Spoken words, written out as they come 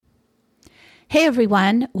Hey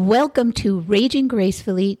everyone, welcome to Raging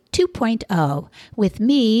Gracefully 2.0 with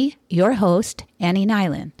me, your host, Annie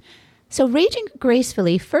Nyland. So Raging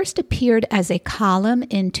Gracefully first appeared as a column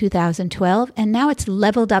in 2012, and now it's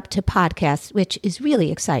leveled up to podcast, which is really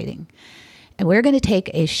exciting. And we're going to take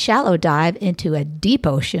a shallow dive into a deep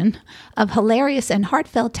ocean of hilarious and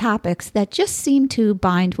heartfelt topics that just seem to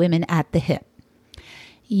bind women at the hip.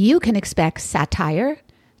 You can expect satire,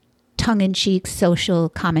 tongue-in-cheek social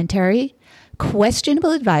commentary,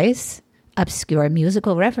 questionable advice, obscure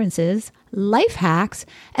musical references, life hacks,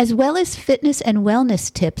 as well as fitness and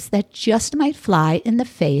wellness tips that just might fly in the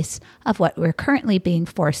face of what we're currently being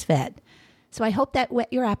force-fed. So I hope that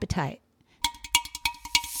whet your appetite.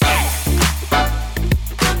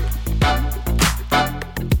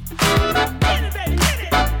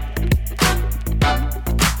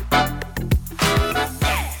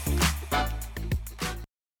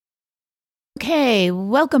 Okay,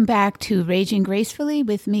 welcome back to Raging Gracefully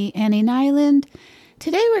with me, Annie Nyland.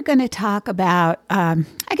 Today we're going to talk about, I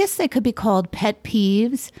guess they could be called pet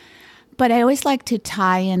peeves, but I always like to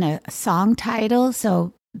tie in a song title.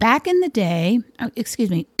 So back in the day,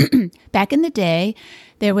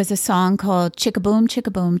 there was a song called Chicka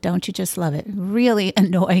Boom, Don't You Just Love It? Really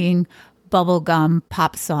annoying bubblegum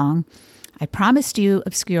pop song. I promised you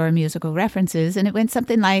obscure musical references, and it went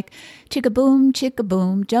something like, chicka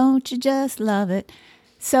boom, don't you just love it?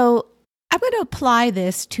 So I'm going to apply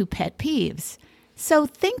this to pet peeves. So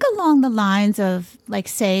think along the lines of, like,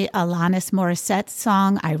 say, Alanis Morissette's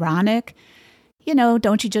song, Ironic. You know,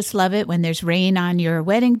 don't you just love it when there's rain on your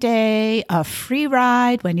wedding day, a free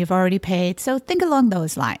ride when you've already paid? So think along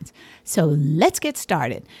those lines. So let's get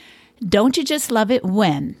started. Don't you just love it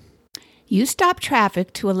when you stop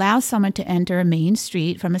traffic to allow someone to enter a main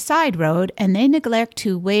street from a side road and they neglect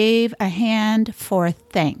to wave a hand for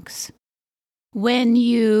thanks? When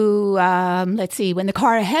you, when the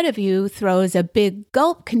car ahead of you throws a big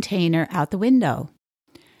gulp container out the window?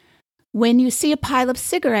 When you see a pile of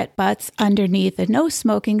cigarette butts underneath a no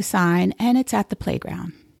smoking sign and it's at the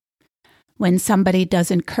playground? When somebody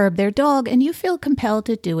doesn't curb their dog and you feel compelled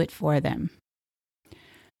to do it for them?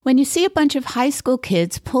 When you see a bunch of high school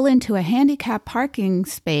kids pull into a handicapped parking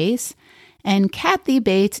space and Kathy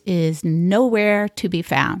Bates is nowhere to be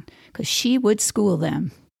found because she would school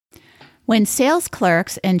them? When sales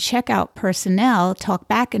clerks and checkout personnel talk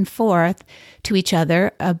back and forth to each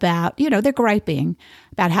other about, they're griping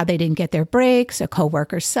about how they didn't get their breaks, a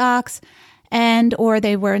coworker sucks, or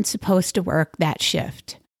they weren't supposed to work that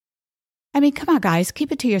shift. I mean, come on, guys,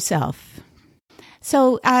 keep it to yourself.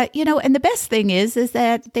 So, and the best thing is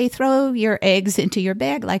that they throw your eggs into your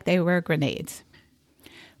bag like they were grenades.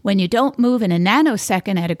 When you don't move in a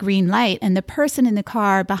nanosecond at a green light and the person in the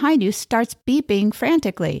car behind you starts beeping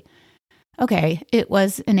frantically. Okay, it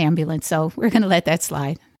was an ambulance, so we're going to let that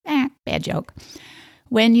slide. Bad joke.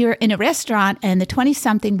 When you're in a restaurant and the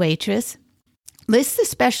 20-something waitress lists the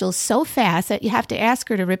specials so fast that you have to ask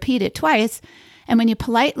her to repeat it twice, and when you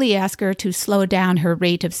politely ask her to slow down her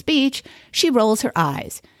rate of speech, she rolls her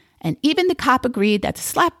eyes. And even the cop agreed that the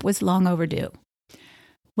slap was long overdue.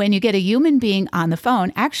 When you get a human being on the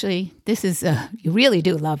phone, actually, this is, you really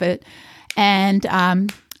do love it. And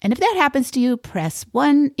if that happens to you, press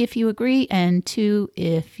 1 if you agree and 2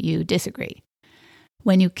 if you disagree.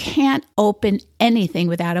 When you can't open anything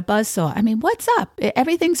without a buzzsaw, I mean, what's up?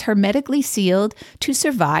 Everything's hermetically sealed to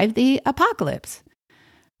survive the apocalypse.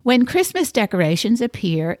 When Christmas decorations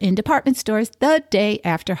appear in department stores the day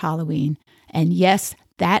after Halloween. And yes,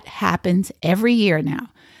 that happens every year now.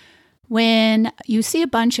 When you see a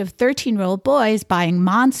bunch of 13-year-old boys buying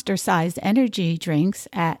monster-sized energy drinks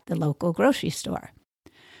at the local grocery store.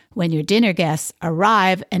 When your dinner guests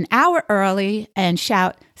arrive an hour early and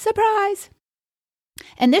shout, "Surprise!"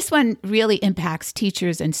 And this one really impacts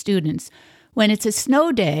teachers and students. When it's a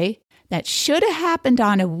snow day that should have happened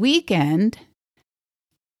on a weekend.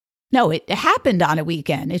 No, it happened on a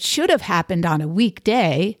weekend. It should have happened on a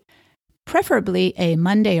weekday, preferably a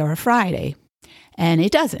Monday or a Friday. And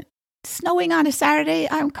it doesn't. Snowing on a Saturday?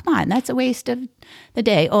 Come on, that's a waste of the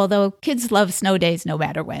day. Although kids love snow days no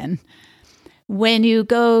matter when. When you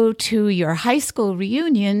go to your high school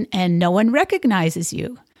reunion and no one recognizes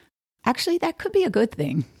you. Actually, that could be a good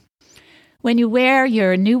thing. When you wear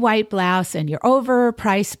your new white blouse and your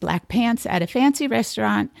overpriced black pants at a fancy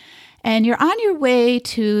restaurant, and you're on your way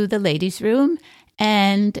to the ladies' room,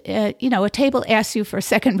 and, a table asks you for a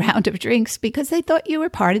second round of drinks because they thought you were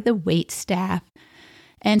part of the wait staff.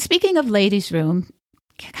 And speaking of ladies' room,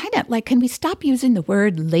 kind of like, can we stop using the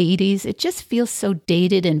word ladies? It just feels so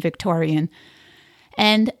dated and Victorian.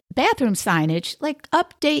 And bathroom signage, like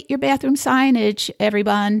update your bathroom signage,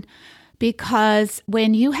 everyone. because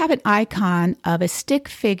when you have an icon of a stick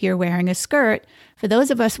figure wearing a skirt, for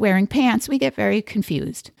those of us wearing pants, we get very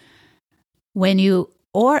confused. When you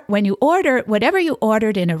order, whatever you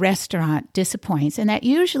ordered in a restaurant disappoints, and that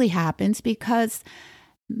usually happens because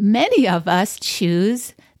many of us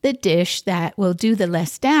choose the dish that will do the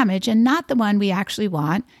less damage and not the one we actually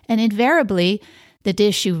want, and invariably, the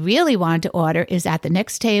dish you really want to order is at the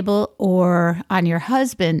next table or on your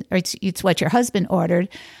husband, or it's what your husband ordered.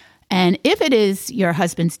 And if it is your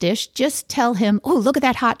husband's dish, just tell him, oh, look at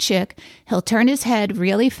that hot chick. He'll turn his head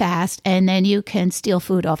really fast, and then you can steal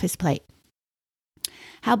food off his plate.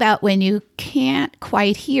 How about when you can't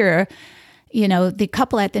quite hear, the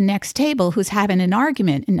couple at the next table who's having an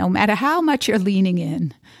argument, and no matter how much you're leaning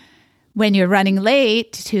in? When you're running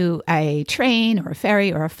late to a train or a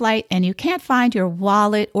ferry or a flight and you can't find your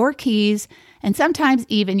wallet or keys and sometimes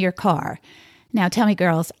even your car. Now tell me,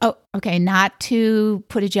 girls, not to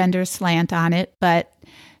put a gender slant on it, but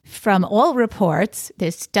from all reports,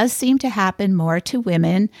 this does seem to happen more to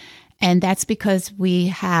women. And that's because we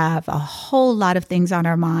have a whole lot of things on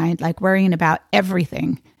our mind, like worrying about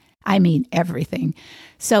everything. I mean, everything.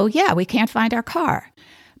 So yeah, we can't find our car.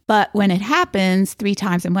 But when it happens 3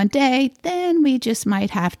 times in one day, then we just might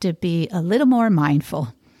have to be a little more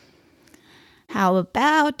mindful. How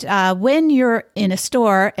about when you're in a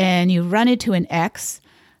store and you run into an ex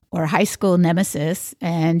or high school nemesis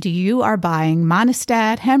and you are buying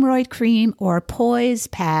Monistat, hemorrhoid cream, or Poise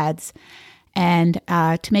pads, and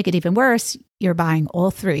to make it even worse, you're buying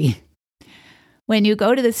all 3. When you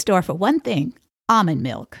go to the store for one thing, almond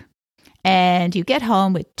milk, and you get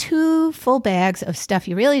home with 2 full bags of stuff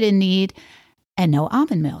you really didn't need and no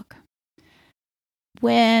almond milk.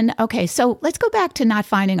 So let's go back to not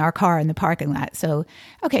finding our car in the parking lot. So,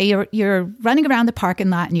 you're running around the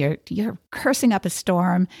parking lot and you're cursing up a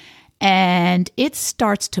storm and it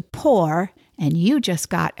starts to pour and you just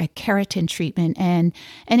got a keratin treatment. And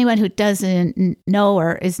anyone who doesn't know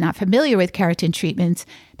or is not familiar with keratin treatments,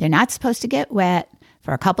 they're not supposed to get wet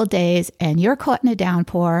for a couple days and you're caught in a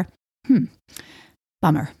downpour.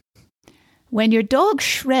 Bummer. When your dog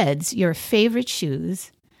shreds your favorite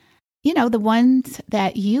shoes, the ones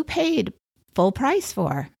that you paid full price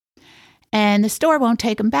for, and the store won't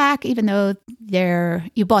take them back, even though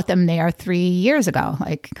you bought them there 3 years ago.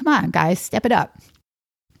 Like, come on, guys, step it up.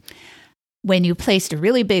 When you placed a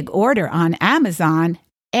really big order on Amazon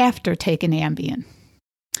after taking Ambien.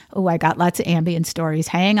 Oh, I got lots of Ambien stories.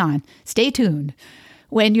 Hang on. Stay tuned.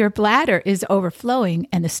 When your bladder is overflowing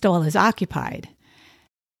and the stall is occupied.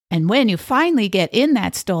 And when you finally get in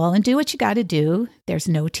that stall and do what you got to do, there's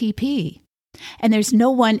no TP. And there's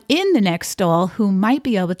no one in the next stall who might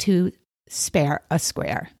be able to spare a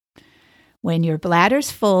square. When your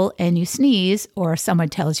bladder's full and you sneeze or someone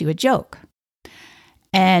tells you a joke.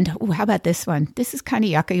 And how about this one? This is kind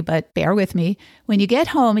of yucky, but bear with me. When you get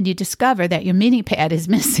home and you discover that your mini pad is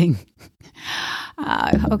missing.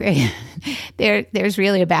 There's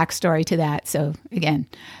really a backstory to that. So again,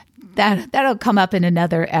 that'll come up in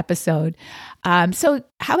another episode. So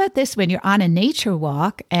how about this when you're on a nature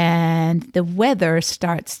walk and the weather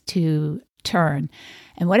starts to turn?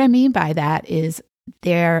 And what I mean by that is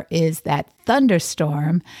there is that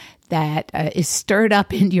thunderstorm that is stirred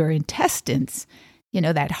up in your intestines,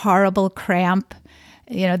 that horrible cramp.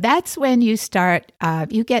 That's when you start,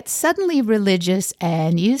 you get suddenly religious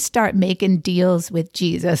and you start making deals with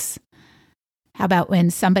Jesus. How about when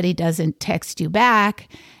somebody doesn't text you back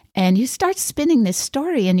and you start spinning this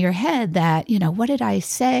story in your head that, what did I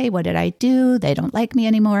say? What did I do? They don't like me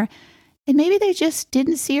anymore. And maybe they just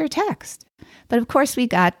didn't see your text. But of course we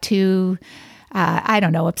got to,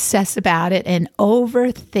 obsess about it and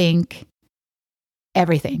overthink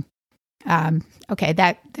everything. That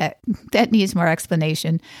needs more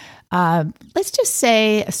explanation. Let's just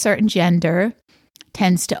say a certain gender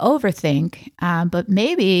tends to overthink, but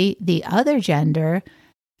maybe the other gender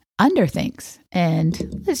underthinks.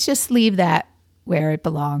 And let's just leave that where it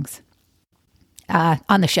belongs,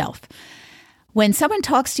 on the shelf. When someone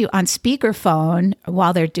talks to you on speakerphone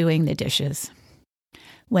while they're doing the dishes,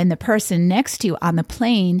 when the person next to you on the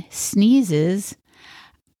plane sneezes,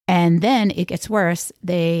 and then it gets worse,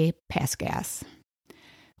 they pass gas.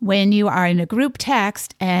 When you are in a group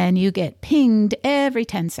text and you get pinged every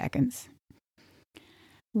 10 seconds.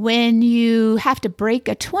 When you have to break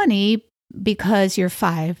a 20 because you're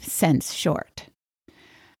 5 cents short.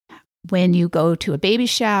 When you go to a baby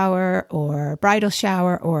shower or bridal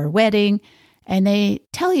shower or wedding and they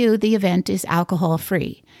tell you the event is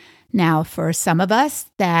alcohol-free. Now, for some of us,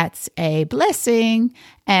 that's a blessing,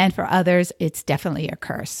 and for others, it's definitely a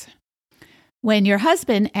curse. When your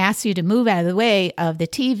husband asks you to move out of the way of the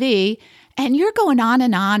TV and you're going on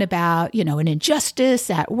and on about, an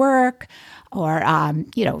injustice at work or,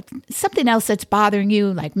 something else that's bothering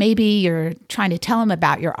you, like maybe you're trying to tell him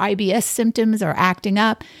about your IBS symptoms or acting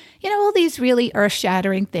up, all these really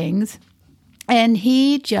earth-shattering things. And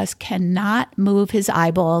he just cannot move his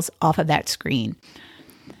eyeballs off of that screen.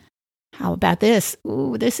 How about this?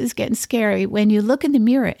 Ooh, this is getting scary. When you look in the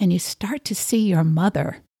mirror and you start to see your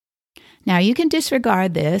mother. Now, you can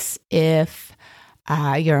disregard this if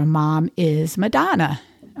your mom is Madonna,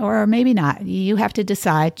 or maybe not. You have to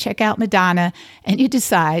decide, check out Madonna, and you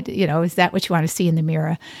decide, is that what you want to see in the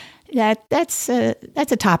mirror? That's a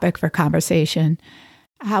topic for conversation.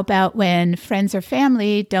 How about when friends or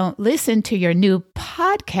family don't listen to your new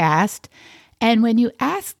podcast, and when you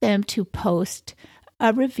ask them to post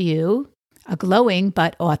a review, a glowing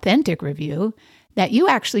but authentic review that you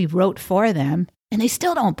actually wrote for them, and they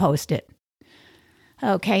still don't post it?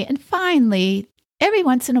 Okay, and finally, every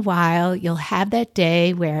once in a while, you'll have that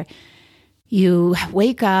day where you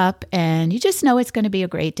wake up and you just know it's going to be a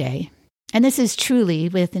great day. And this is truly,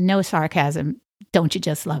 with no sarcasm, don't you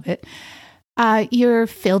just love it? You're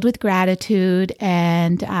filled with gratitude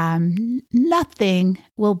and nothing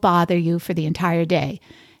will bother you for the entire day.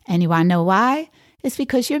 And you want to know why? It's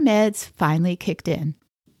because your meds finally kicked in.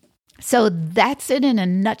 So that's it in a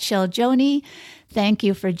nutshell, Joni. Thank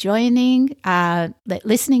you for joining,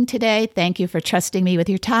 listening today. Thank you for trusting me with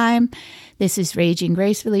your time. This is Raging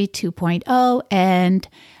Gracefully 2.0, and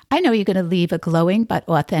I know you're going to leave a glowing but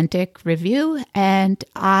authentic review, and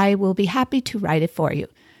I will be happy to write it for you.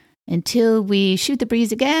 Until we shoot the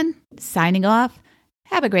breeze again, signing off.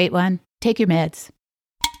 Have a great one. Take your meds.